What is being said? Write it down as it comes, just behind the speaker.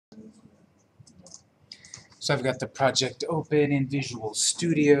So I've got the project open in Visual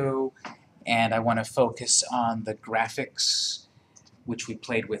Studio, and I want to focus on the graphics which we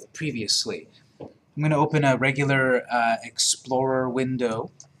played with previously. I'm going to open a regular Explorer window.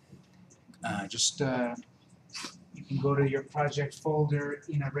 You can go to your project folder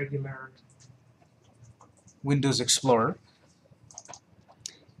in a regular Windows Explorer.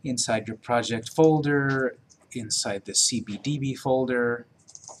 Inside your project folder, inside the CBDB folder,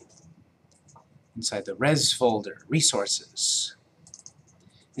 inside the Res folder, Resources.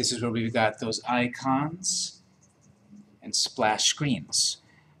 This is where we've got those icons and splash screens.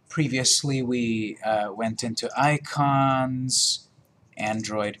 Previously we went into Icons,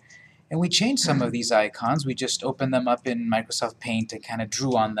 Android, and we changed some of these icons. We just opened them up in Microsoft Paint and kind of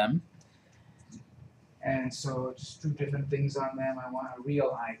drew on them. And so just drew different things on them. I want a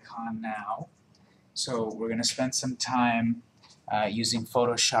real icon now. So we're going to spend some time using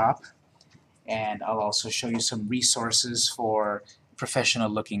Photoshop, and I'll also show you some resources for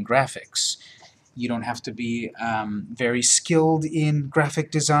professional-looking graphics. You don't have to be very skilled in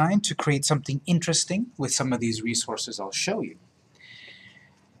graphic design to create something interesting with some of these resources I'll show you.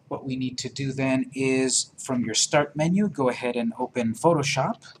 What we need to do then is, from your Start menu, go ahead and open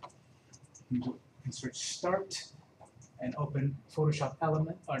Photoshop. Search Start and open Photoshop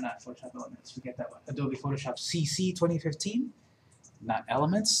Element, or not Photoshop Elements, forget that one. Adobe Photoshop CC 2015, not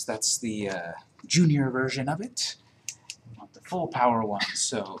Elements, that's the junior version of it. We want the full power one,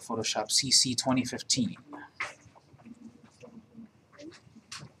 so Photoshop CC 2015.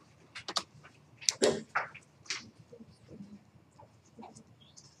 So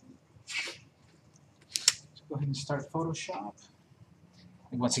go ahead and start Photoshop.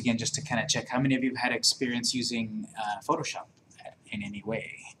 And once again, just to kind of check, how many of you have had experience using Photoshop in any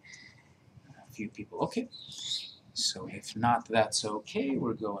way? A few people. Okay. So if not, that's okay.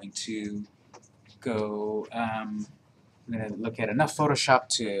 We're going to go, we're going to look at enough Photoshop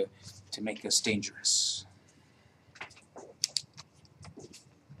to make us dangerous.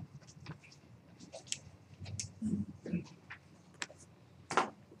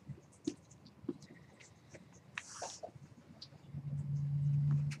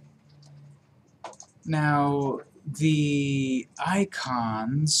 Now, the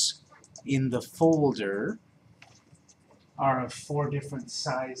icons in the folder are of 4 different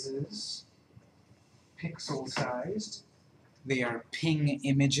sizes, pixel-sized. They are PNG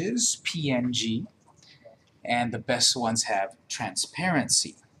images, PNG, and the best ones have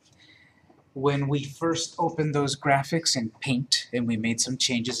transparency. When we first opened those graphics in Paint and we made some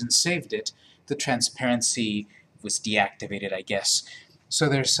changes and saved it, the transparency was deactivated, I guess. So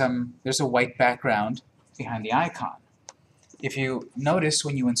there's a white background behind the icon. If you notice,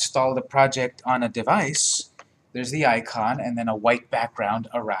 when you install the project on a device, there's the icon and then a white background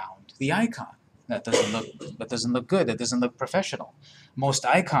around the icon. That doesn't look good. That doesn't look professional. Most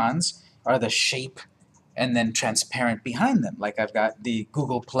icons are the shape and then transparent behind them. Like I've got the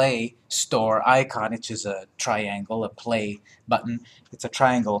Google Play Store icon, which is a triangle, a play button. It's a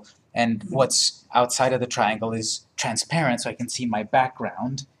triangle, and what's outside of the triangle is transparent, so I can see my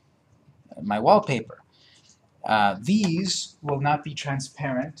background, my wallpaper. These will not be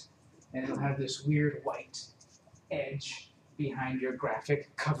transparent, and it'll have this weird white edge behind your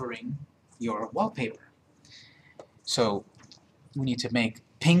graphic covering your wallpaper. So we need to make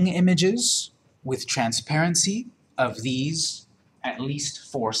PNG images with transparency of these at least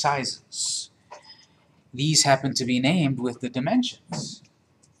 4 sizes. These happen to be named with the dimensions.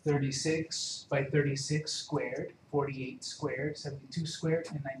 36 by 36 squared, 48 squared, 72 squared,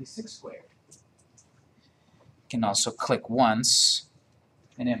 and 96 squared. You can also click once,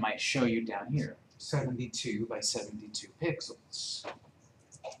 and it might show you down here, 72 by 72 pixels.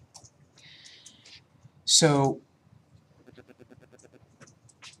 So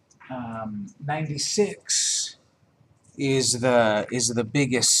 96 is the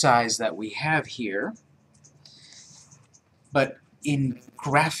biggest size that we have here. But in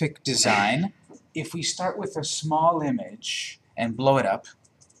graphic design, if we start with a small image and blow it up,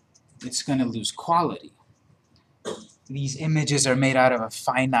 it's going to lose quality. These images are made out of a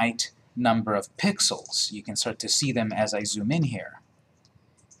finite number of pixels. You can start to see them as I zoom in here.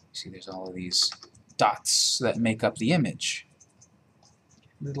 See, there's all of these dots that make up the image.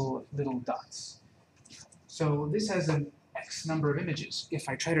 Little dots. So this has an X number of images. If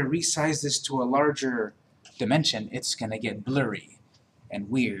I try to resize this to a larger dimension, it's going to get blurry and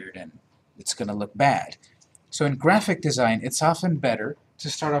weird, and it's going to look bad. So in graphic design, it's often better to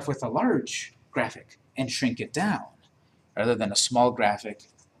start off with a large graphic and shrink it down, rather than a small graphic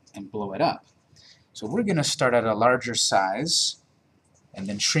and blow it up. So we're going to start at a larger size, and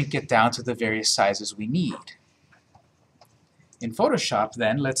then shrink it down to the various sizes we need. In Photoshop,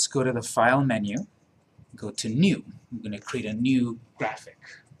 then, let's go to the File menu, go to New. I'm going to create a new graphic.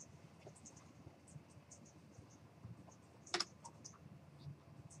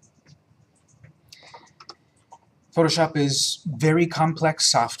 Photoshop is very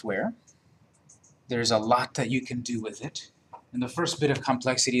complex software. There's a lot that you can do with it. And the first bit of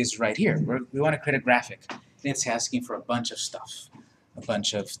complexity is right here. We want to create a graphic. And it's asking for a bunch of stuff, a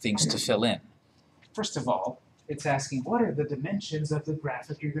bunch of things to fill in. First of all, it's asking, what are the dimensions of the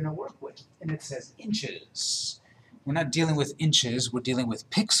graphic you're going to work with? And it says inches. We're not dealing with inches, we're dealing with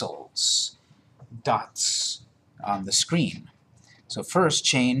pixels, dots on the screen. So first,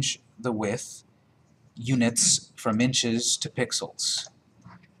 change the width, units from inches to pixels.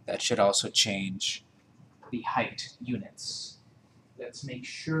 That should also change the height, units. Let's make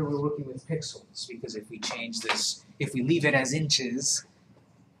sure we're working with pixels, because if we change this, if we leave it as inches,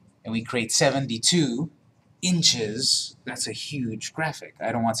 and we create 72 inches, that's a huge graphic.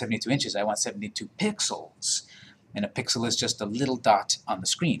 I don't want 72 inches, I want 72 pixels. And a pixel is just a little dot on the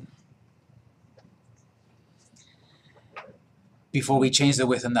screen. Before we change the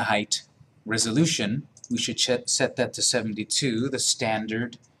width and the height, resolution, we should set that to 72, the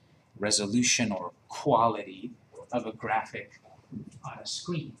standard resolution or quality of a graphic on a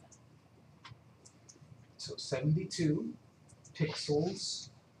screen. So 72 pixels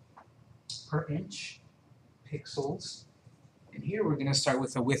per inch, pixels. And here we're going to start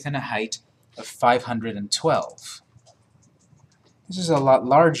with a width and a height of 512. This is a lot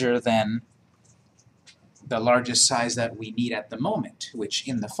larger than the largest size that we need at the moment, which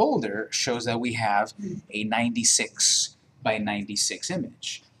in the folder shows that we have a 96 by 96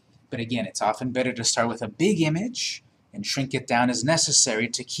 image. But again, it's often better to start with a big image and shrink it down as necessary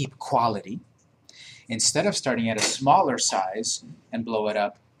to keep quality, instead of starting at a smaller size and blow it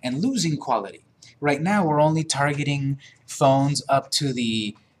up and losing quality. Right now we're only targeting phones up to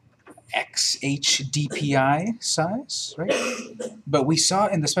the XHDPI size, right? But we saw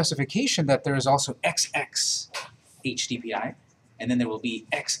in the specification that there is also XX HDPI, and then there will be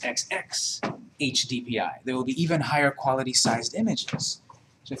XXX HDPI. There will be even higher quality sized images.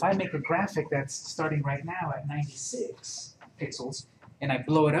 So if I make a graphic that's starting right now at 96 pixels, and I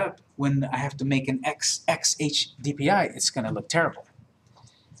blow it up when I have to make an XX HDPI, it's going to look terrible.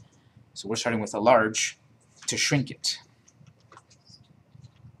 So we're starting with a large to shrink it.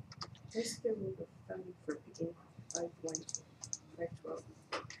 What's the rule of thumb for picking 512?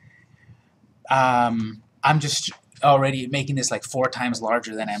 I'm just already making this like 4 times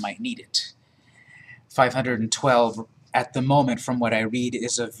larger than I might need it. 512 at the moment, from what I read,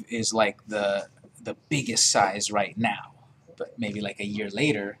 is like the biggest size right now. But maybe like a year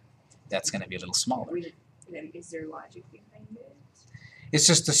later, that's going to be a little smaller. Is there logic behind it? It's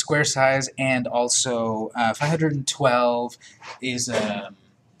just the square size, and also 512 is Doesn't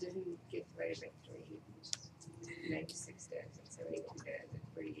get divided by 3. 96 does, and 72 does, and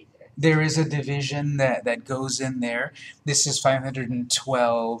 48 does. there is a division that goes in there. This is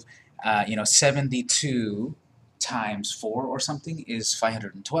 512, 72 times 4 or something is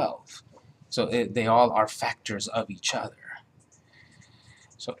 512. So they all are factors of each other.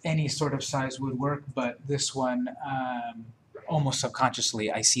 So any sort of size would work, but this one, almost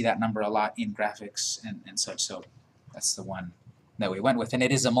subconsciously, I see that number a lot in graphics and such, so that's the one that we went with. And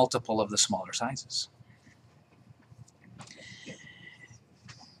it is a multiple of the smaller sizes.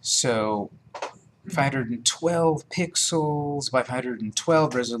 So 512 pixels by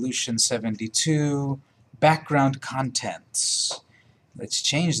 512, resolution 72, background contents. Let's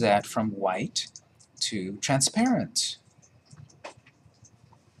change that from white to transparent.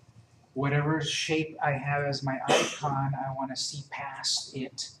 Whatever shape I have as my icon, I want to see past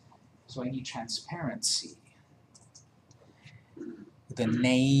it, so I need transparency. The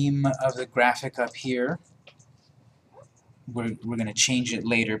name of the graphic up here, we're going to change it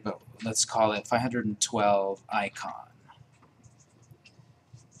later, but let's call it 512 icon.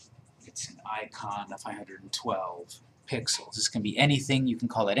 It's an icon of 512 pixels. This can be anything, you can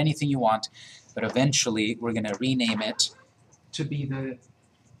call it anything you want, but eventually we're going to rename it to be the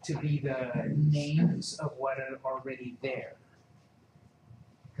names of what are already there.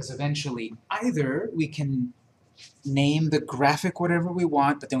 Because eventually either we can name the graphic whatever we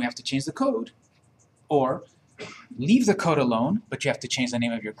want, but then we have to change the code, or leave the code alone, but you have to change the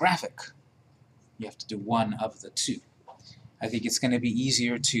name of your graphic. You have to do one of the two. I think it's going to be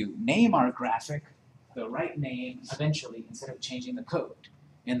easier to name our graphic the right name eventually instead of changing the code.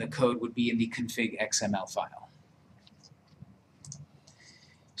 And the code would be in the config XML file.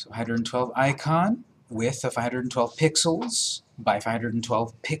 So 112 icon, width of 512 pixels by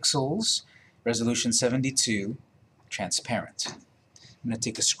 512 pixels, resolution 72, transparent. I'm going to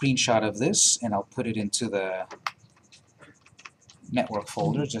take a screenshot of this and I'll put it into the network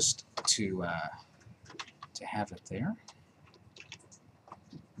folder just to have it there.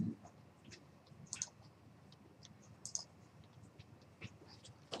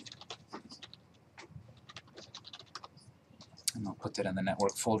 And I'll put that in the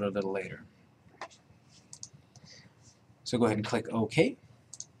network folder a little later. So go ahead and click OK.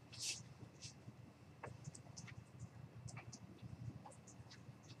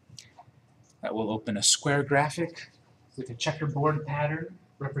 That will open a square graphic with a checkerboard pattern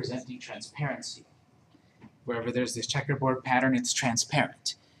representing transparency. Wherever there's this checkerboard pattern, it's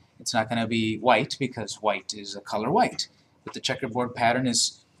transparent. It's not going to be white because white is a color white. But the checkerboard pattern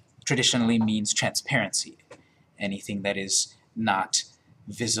traditionally means transparency. Anything that is not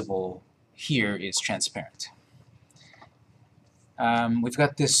visible here is transparent. We've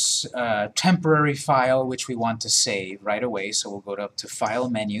got this temporary file which we want to save right away, so we'll go up to File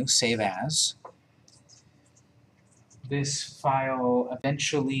menu, Save As. This file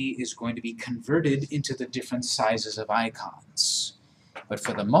eventually is going to be converted into the different sizes of icons. But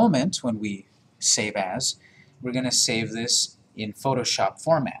for the moment, when we save as, we're going to save this in Photoshop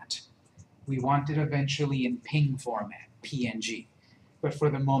format. We want it eventually in PNG format, PNG. But for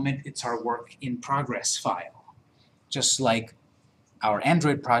the moment, it's our work in progress file. Just like our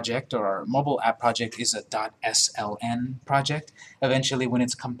Android project or our mobile app project is a .sln project. Eventually, when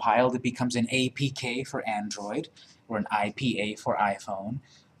it's compiled, it becomes an APK for Android, or an IPA for iPhone,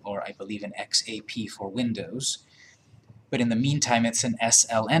 or I believe an XAP for Windows. But in the meantime, it's an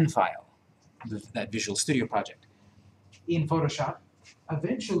SLN file, that Visual Studio project. In Photoshop,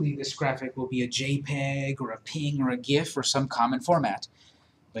 eventually this graphic will be a JPEG or a PNG or a GIF or some common format.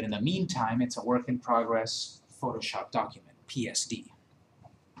 But in the meantime, it's a work in progress Photoshop document, PSD.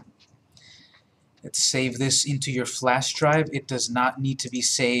 Let's save this into your flash drive. It does not need to be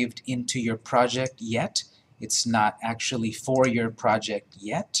saved into your project yet. It's not actually for your project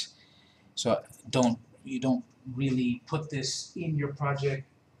yet. So you don't really put this in your project.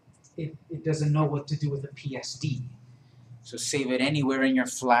 It doesn't know what to do with the PSD. So save it anywhere in your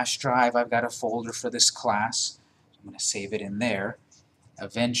flash drive. I've got a folder for this class. I'm going to save it in there.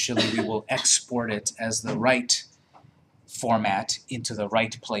 Eventually we will export it as the right format into the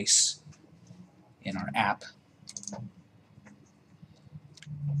right place in our app.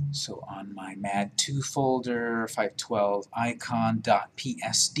 So on my MAD2 folder, 512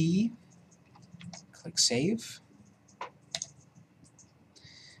 icon.psd, click Save.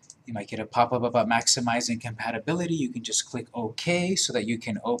 You might get a pop-up about maximizing compatibility. You can just click OK so that you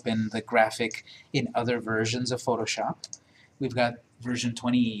can open the graphic in other versions of Photoshop. We've got version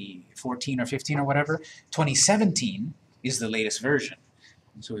 2014 or 15 or whatever. 2017 is the latest version.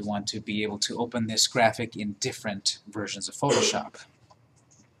 So we want to be able to open this graphic in different versions of Photoshop.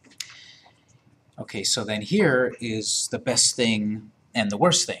 Okay, so then here is the best thing and the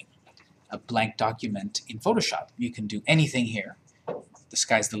worst thing. A blank document in Photoshop. You can do anything here. The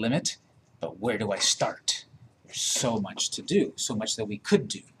sky's the limit, but where do I start? There's so much to do, so much that we could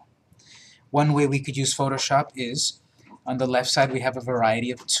do. One way we could use Photoshop is, on the left side we have a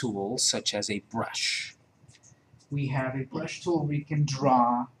variety of tools, such as a brush. We have a brush tool where we can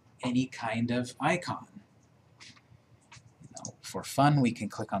draw any kind of icon. For fun, we can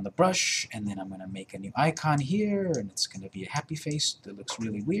click on the brush, and then I'm going to make a new icon here, and it's going to be a happy face that looks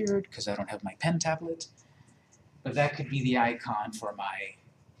really weird because I don't have my pen tablet. But that could be the icon for my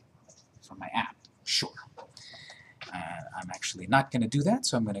app, sure. I'm actually not going to do that,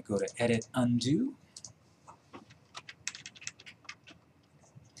 so I'm going to go to Edit, Undo.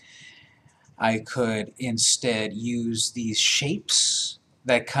 I could instead use these shapes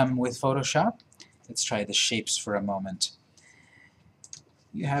that come with Photoshop. Let's try the shapes for a moment.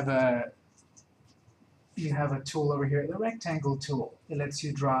 You have a tool over here, the rectangle tool. It lets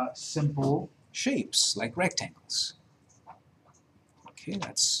you draw simple shapes like rectangles. Okay,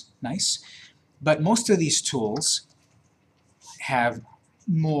 that's nice. But most of these tools have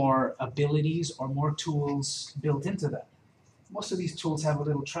more abilities or more tools built into them. Most of these tools have a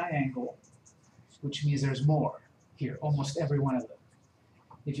little triangle, which means there's more here, almost every one of them.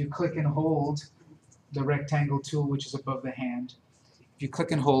 If you click and hold the rectangle tool, which is above the hand, if you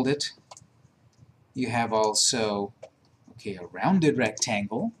click and hold it, you have also, okay, a rounded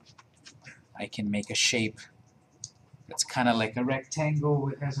rectangle. I can make a shape that's kind of like a rectangle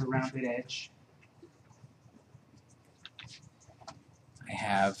that has a rounded edge. I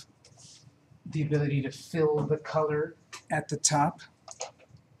have the ability to fill the color at the top.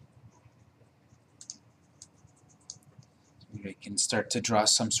 I can start to draw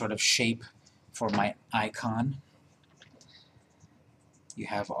some sort of shape for my icon. You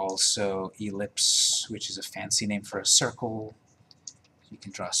have also ellipse, which is a fancy name for a circle. You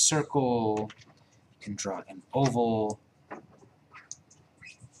can draw a circle, you can draw an oval,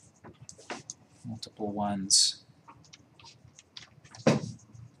 multiple ones.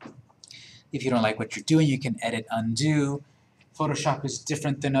 If you don't like what you're doing, you can edit, undo. Photoshop is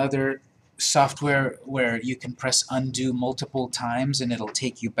different than other software where you can press undo multiple times and it'll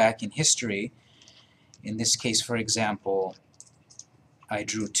take you back in history. In this case, for example, I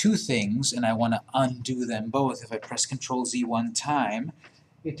drew two things and I want to undo them both. If I press Ctrl-Z one time,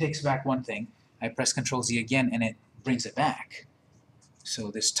 it takes back one thing. I press Ctrl-Z again and it brings it back. So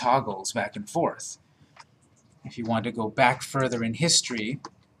this toggles back and forth. If you want to go back further in history,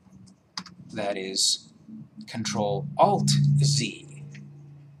 that is Ctrl-Alt-Z.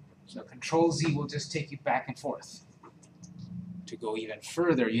 So Ctrl-Z will just take you back and forth. To go even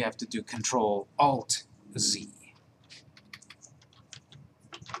further, you have to do Ctrl-Alt-Z.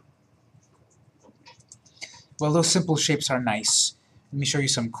 Well, those simple shapes are nice. Let me show you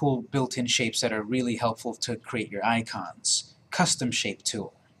some cool built-in shapes that are really helpful to create your icons. Custom Shape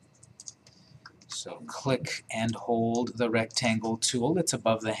tool. So click and hold the rectangle tool that's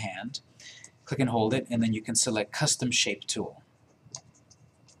above the hand. Click and hold it, and then you can select Custom Shape tool.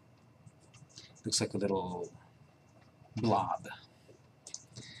 Looks like a little blob.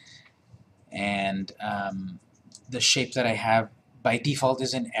 And the shape that I have by default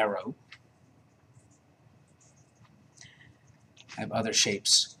is an arrow. I have other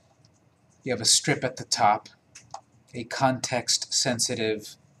shapes. You have a strip at the top, a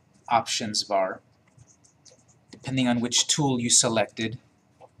context-sensitive options bar. Depending on which tool you selected,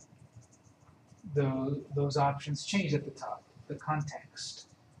 those options change at the top, the context.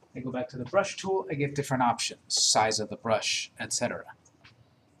 I go back to the brush tool, I get different options, size of the brush, etc.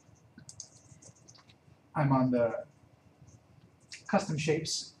 I'm on the custom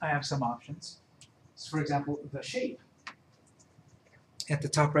shapes, I have some options. So for example, the shape. At the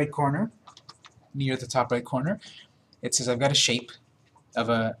top right corner, near the top right corner, it says I've got a shape of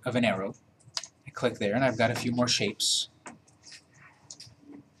an arrow. I click there and I've got a few more shapes.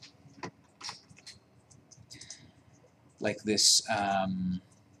 Like this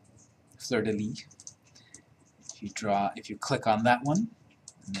fleur-de-lis. If you click on that one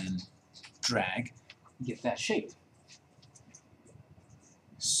and then drag, you get that shape.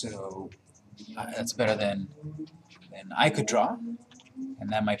 So that's better than I could draw, and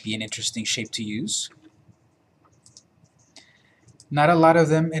that might be an interesting shape to use. Not a lot of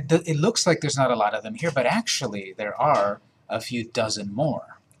them, it looks like there's not a lot of them here, but actually there are a few dozen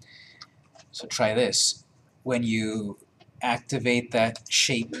more. So try this. When you activate that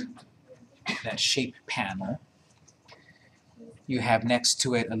shape panel, you have next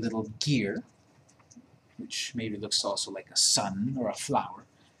to it a little gear, which maybe looks also like a sun or a flower.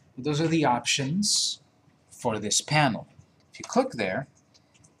 But those are the options for this panel. If you click there,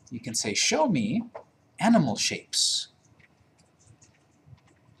 you can say, show me animal shapes.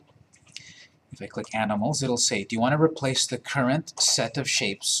 If I click animals, it'll say, do you want to replace the current set of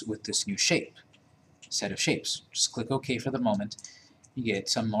shapes with this new set of shapes? Just click OK for the moment. You get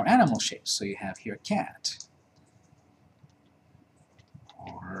some more animal shapes. So you have here a cat,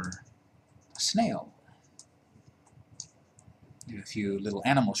 or a snail. You have a few little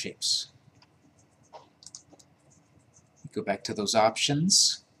animal shapes. You go back to those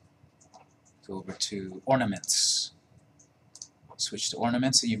options, go over to ornaments, switch to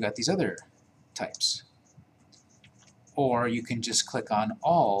ornaments, and you've got these other types. Or you can just click on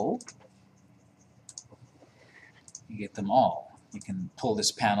all, you get them all. You can pull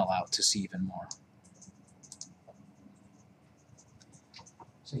this panel out to see even more.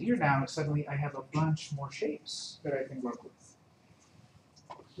 So here now, suddenly I have a bunch more shapes that I can work with.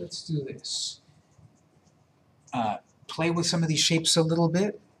 Let's do this. Play with some of these shapes a little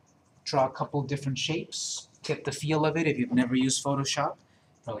bit. Draw a couple different shapes. Get the feel of it. If you've never used Photoshop,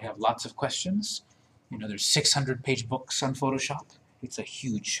 probably have lots of questions. You know, there's 600-page books on Photoshop. It's a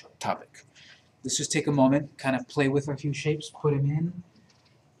huge topic. Let's just take a moment, kind of play with a few shapes, put them in.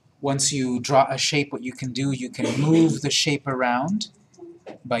 Once you draw a shape, what you can do, you can move the shape around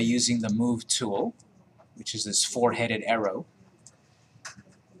by using the Move tool, which is this four-headed arrow.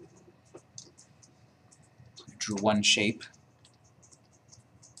 I drew one shape.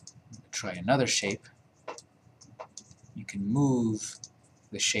 Try another shape. You can move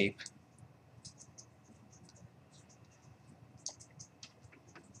the shape.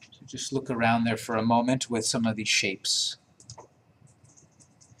 So just look around there for a moment with some of these shapes. I'll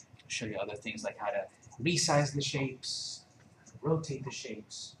show you other things like how to resize the shapes, rotate the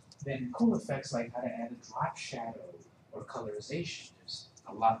shapes. Then cool effects like how to add a drop shadow or colorization. There's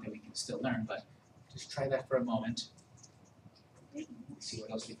a lot that we can still learn, but just try that for a moment. See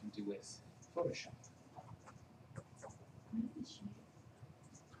what else we can do with Photoshop.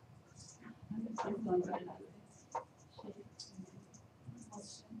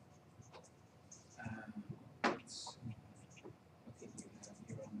 Let's see. Okay, you have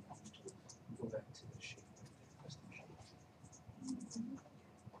your own tool. Go back to the shape right there, custom shape.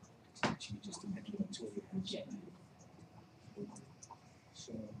 It's actually just depending on what tool you have.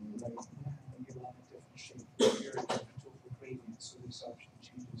 So right now you're on a different shape. You're a different tool for gradient, so this option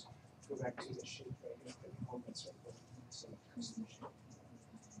changes. Go back to the shape right here, click and hold that circle, and select custom shape.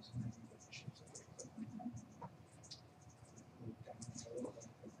 So now you get the shapes that we're clicking on. Move down to the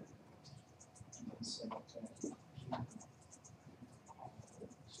left, and then select so it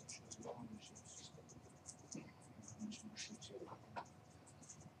shows you all the shapes. Just click how much more shapes you have.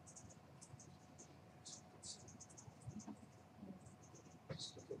 Just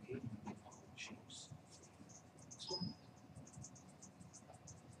click OK and you get all the shapes. So,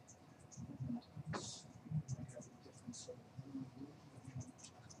 I have a different sort of move.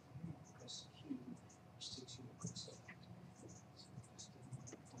 Press Q, which takes you to quick select. So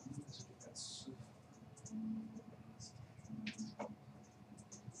just give that super.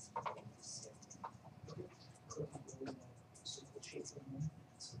 Okay, click on the simple shape for a moment.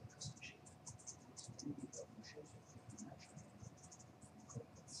 So the custom shape. It's really got no shapes in that triangle. Click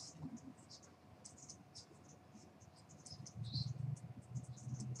that same.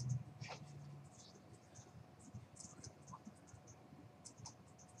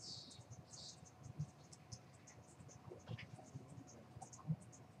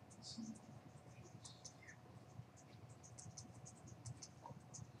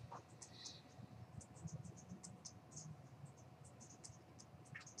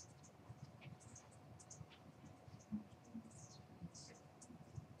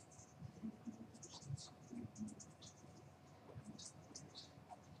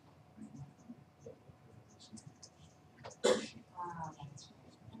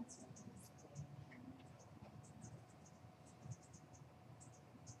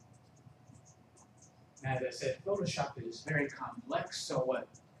 As I said, Photoshop is very complex, so what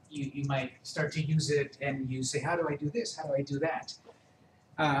you might start to use it and you say, how do I do this? How do I do that?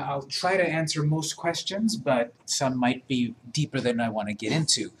 I'll try to answer most questions, but some might be deeper than I want to get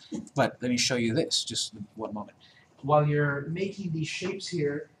into. But let me show you this, just one moment. While you're making these shapes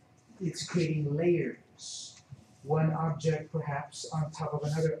here, it's creating layers. One object perhaps on top of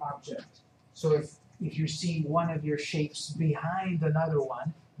another object. So if you're seeing one of your shapes behind another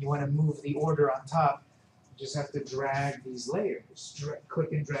one, you want to move the order on top, you just have to drag these layers.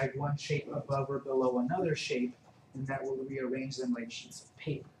 Click and drag one shape above or below another shape, and that will rearrange them like sheets of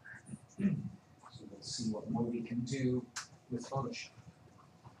paper. So we'll see what more we can do with Photoshop.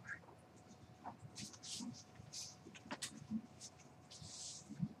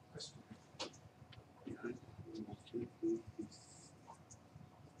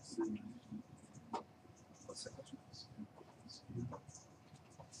 What's the question?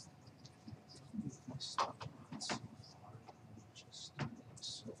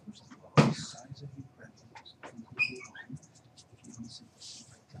 So first of all, the size of your graphics completely wrong. If you don't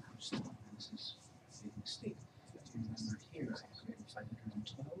simplify down stop, and this is a big mistake. Do you remember here I created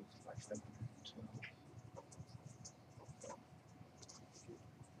 512 by 512.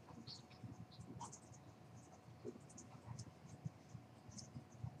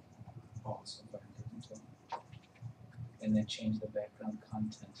 Also 512. And then change the background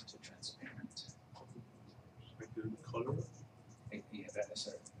content to transparent. Color? Yeah,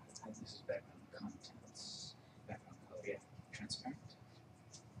 sorry. This is background contents. Background color, yeah. Transparent.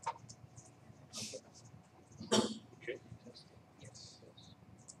 Okay. Okay. Yes.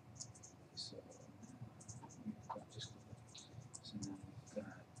 So you've got so now you've got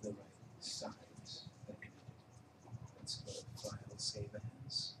the right size. Let's go to File, Save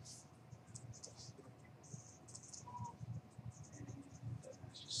As. And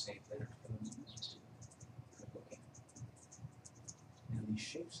just save there for the moment. Click OK. Now these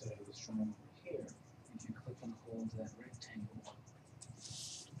shapes that I was drawing over here, if you click and hold that rectangle,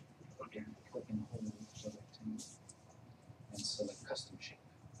 again, click and hold the rectangle, and select Custom Shape.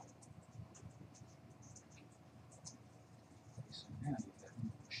 Okay, so now you've got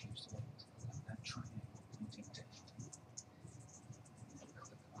more shapes to look at. That triangle pointing down. And then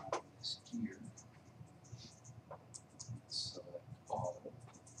click on this gear. Select all.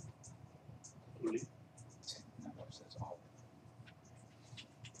 Really? No, that's all.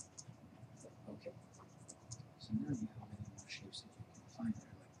 Okay. So now you have many more shapes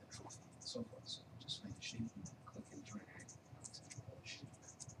so forth. So just find the shape and click and drag to the shape.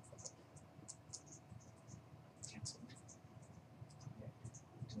 Cancel. Yeah,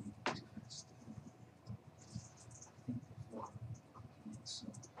 doing it too fast. Think before clicking it. So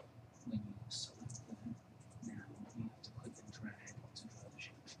when you select that, now you have to click and drag to draw the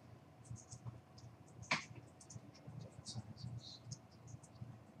shape. Different sizes.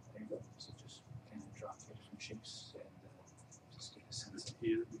 There you go. So just kind of drop your different shapes and just get a sense of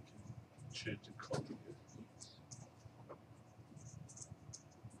Here we can change the color here.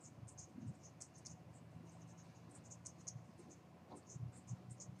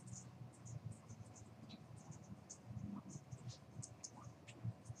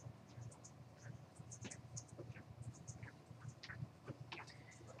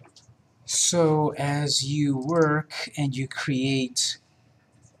 So as you work and you create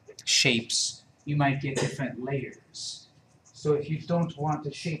shapes, you might get different layers. So if you don't want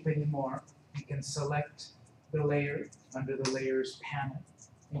a shape anymore, you can select the layer under the Layers panel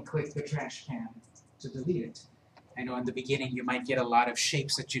and click the trash can to delete it. I know in the beginning you might get a lot of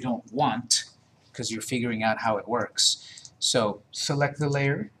shapes that you don't want because you're figuring out how it works. So select the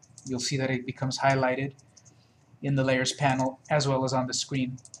layer. You'll see that it becomes highlighted in the Layers panel as well as on the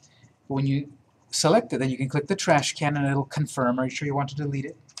screen. When you select it, then you can click the trash can and it'll confirm. Are you sure you want to delete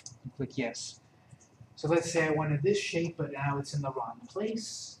it? And click yes. So let's say I wanted this shape, but now it's in the wrong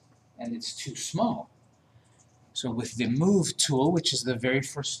place and it's too small. So with the Move tool, which is the very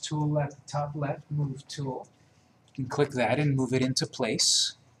first tool left, top left, Move tool, you can click that and move it into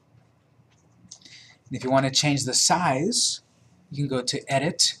place. And if you want to change the size, you can go to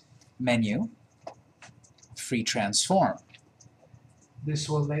Edit, Menu, Free Transform. This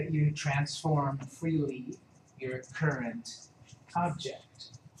will let you transform freely your current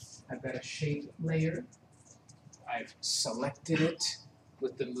object. I've got a shape layer. I've selected it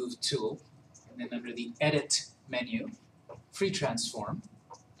with the Move tool, and then under the Edit menu, Free Transform.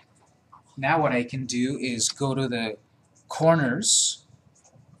 Now what I can do is go to the corners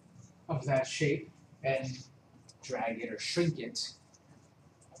of that shape and drag it or shrink it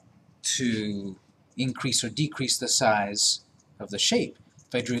to increase or decrease the size of the shape.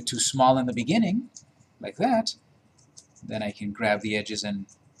 If I drew it too small in the beginning, like that, then I can grab the edges and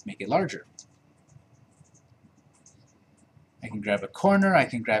make it larger. I can grab a corner, I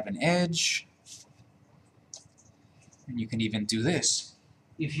can grab an edge, and you can even do this.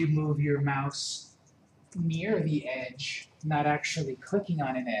 If you move your mouse near the edge, not actually clicking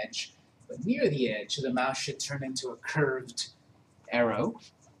on an edge, but near the edge, the mouse should turn into a curved arrow.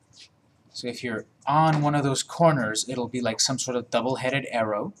 So if you're on one of those corners, it'll be like some sort of double-headed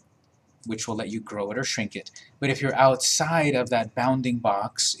arrow, which will let you grow it or shrink it. But if you're outside of that bounding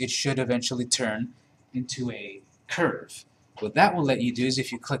box, it should eventually turn into a curve. What that will let you do is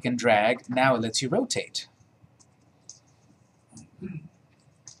if you click and drag, now it lets you rotate.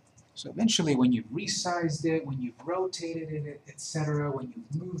 So eventually when you've resized it, when you've rotated it, etc., when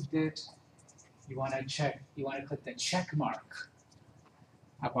you've moved it, you want to click the check mark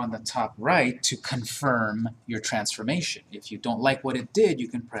up on the top right to confirm your transformation. If you don't like what it did, you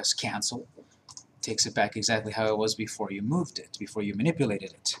can press cancel. It takes it back exactly how it was before you moved it, before you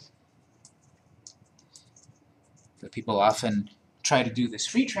manipulated it. But people often try to do this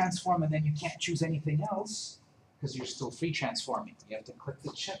free transform and then you can't choose anything else because you're still free transforming. You have to click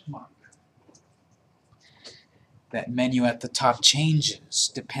the check mark. That menu at the top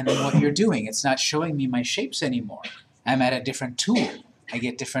changes depending on what you're doing. It's not showing me my shapes anymore. I'm at a different tool. I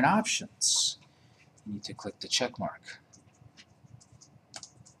get different options. You need to click the check mark.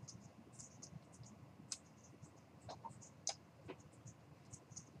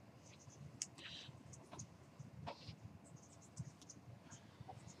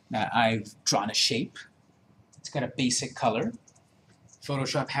 Now I've drawn a shape. It's got a basic color.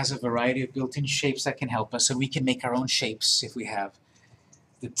 Photoshop has a variety of built-in shapes that can help us, and we can make our own shapes if we have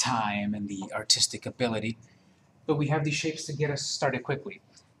the time and the artistic ability. But we have these shapes to get us started quickly.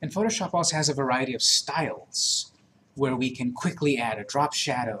 And Photoshop also has a variety of styles where we can quickly add a drop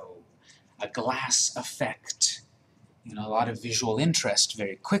shadow, a glass effect, a lot of visual interest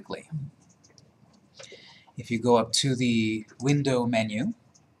very quickly. If you go up to the Window menu,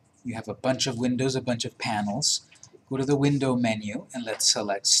 you have a bunch of windows, a bunch of panels. Go to the Window menu and let's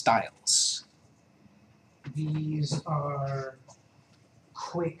select Styles. These are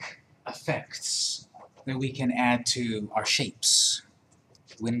quick effects that we can add to our shapes.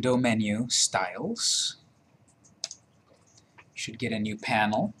 Window menu, Styles. You should get a new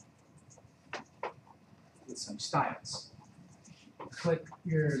panel with some styles. Click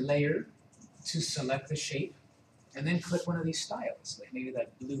your layer to select the shape. and then click one of these styles, like maybe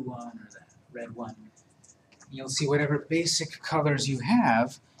that blue one or that red one. You'll see whatever basic colors you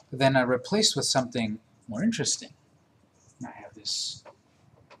have then are replaced with something more interesting. And I have this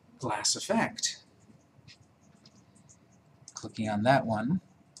glass effect. Clicking on that one,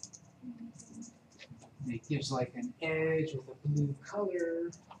 it gives like an edge with a blue color.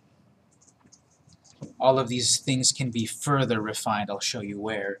 All of these things can be further refined. I'll show you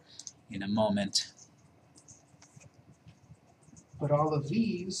where in a moment. But all of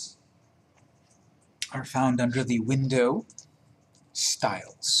these are found under the window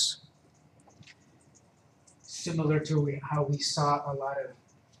styles. Similar to how we saw a lot of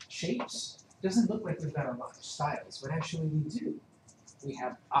shapes, doesn't look like we've got a lot of styles, but actually we do. We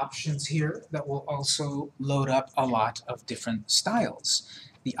have options here that will also load up a lot of different styles.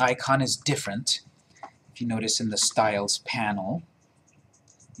 The icon is different. If you notice in the styles panel,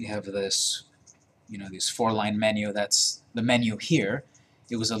 you have this, this 4-line menu. That's the menu here.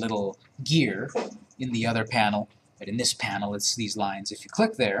 It was a little gear in the other panel, but in this panel it's these lines. If you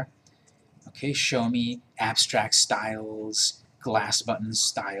click there, okay, show me abstract styles, glass button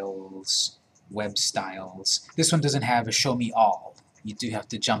styles, web styles. This one doesn't have a show me all. You do have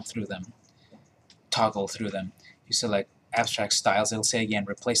to jump through them, toggle through them. If you select abstract styles, it'll say again,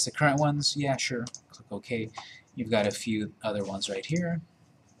 replace the current ones. Yeah, sure. Click OK. You've got a few other ones right here.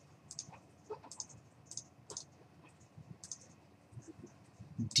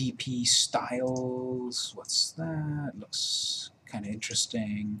 DP styles, what's that? Looks kind of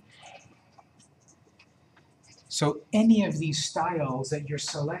interesting. So any of these styles that you're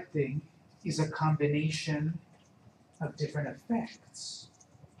selecting is a combination of different effects.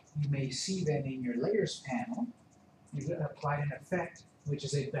 You may see then in your layers panel, you've applied an effect, which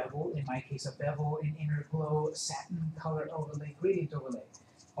is a bevel, in my case a bevel, an inner glow, satin color overlay, gradient overlay.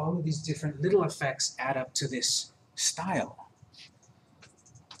 All of these different little effects add up to this style.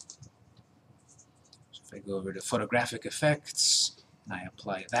 So if I go over to photographic effects, and I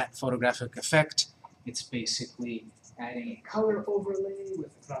apply that photographic effect, it's basically adding a color overlay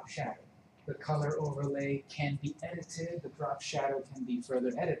with a drop shadow. The color overlay can be edited, the drop shadow can be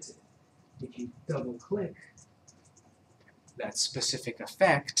further edited. If you double click that specific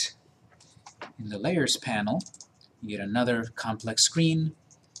effect in the layers panel, you get another complex screen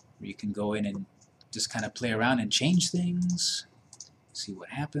where you can go in and just kind of play around and change things, see what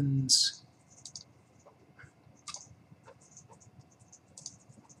happens.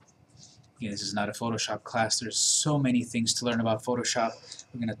 Again, this is not a Photoshop class. There's so many things to learn about Photoshop.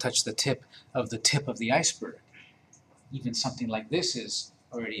 We're going to touch the tip of the iceberg. Even something like this is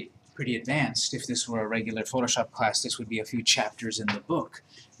already pretty advanced. If this were a regular Photoshop class, this would be a few chapters in the book.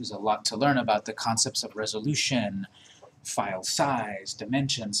 There's a lot to learn about the concepts of resolution, file size,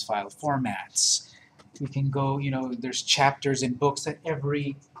 dimensions, file formats. We can go, there's chapters in books that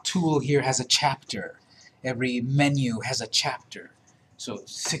every tool here has a chapter. Every menu has a chapter. So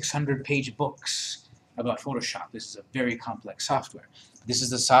 600-page books about Photoshop. This is a very complex software. This is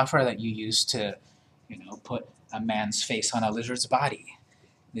the software that you use to, put a man's face on a lizard's body.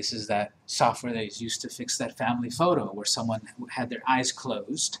 This is that software that is used to fix that family photo where someone had their eyes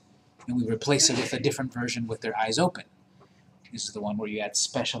closed, and we replace it with a different version with their eyes open. This is the one where you add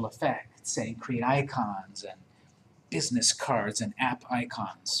special effects and create icons and business cards and app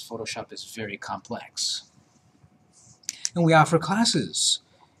icons. Photoshop is very complex. And we offer classes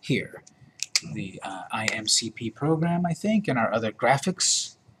here. The IMCP program, I think, and our other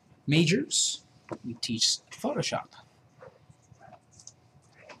graphics majors. We teach Photoshop.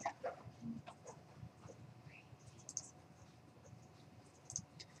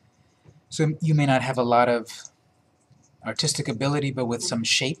 So you may not have a lot of artistic ability, but with some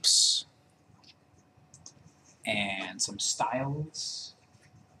shapes and some styles,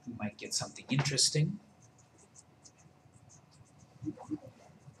 you might get something interesting.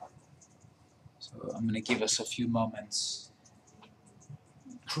 So I'm going to give us a few moments.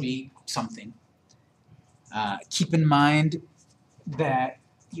 Create something. Keep in mind that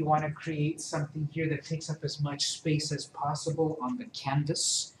you want to create something here that takes up as much space as possible on the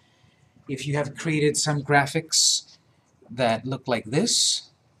canvas. If you have created some graphics that look like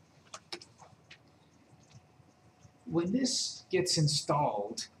this, when this gets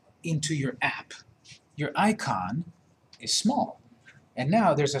installed into your app, your icon is small. And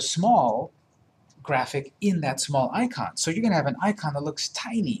now there's a small graphic in that small icon. So you're going to have an icon that looks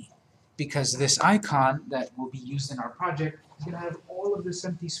tiny because this icon that will be used in our project is going to have all of this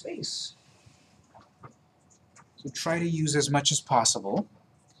empty space. So try to use as much as possible,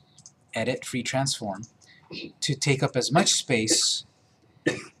 edit, free transform, to take up as much space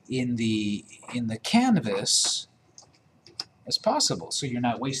in the canvas as possible, so you're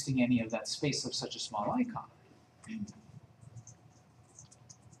not wasting any of that space of such a small icon.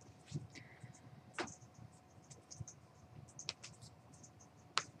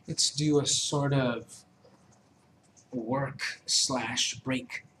 Let's do a sort of work/break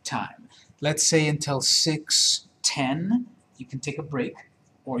time. Let's say until 6:10 you can take a break,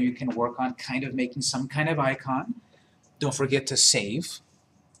 or you can work on kind of making some kind of icon. Don't forget to save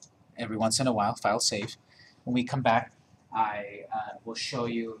every once in a while, file save. When we come back, I will show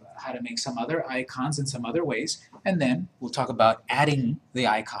you how to make some other icons in some other ways, and then we'll talk about adding the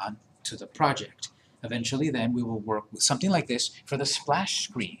icon to the project. Eventually then we will work with something like this for the splash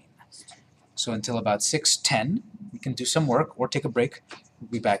screen. So until about 6:10 we can do some work or take a break. We'll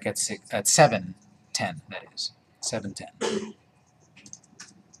be back at 7:10, that is, 7:10.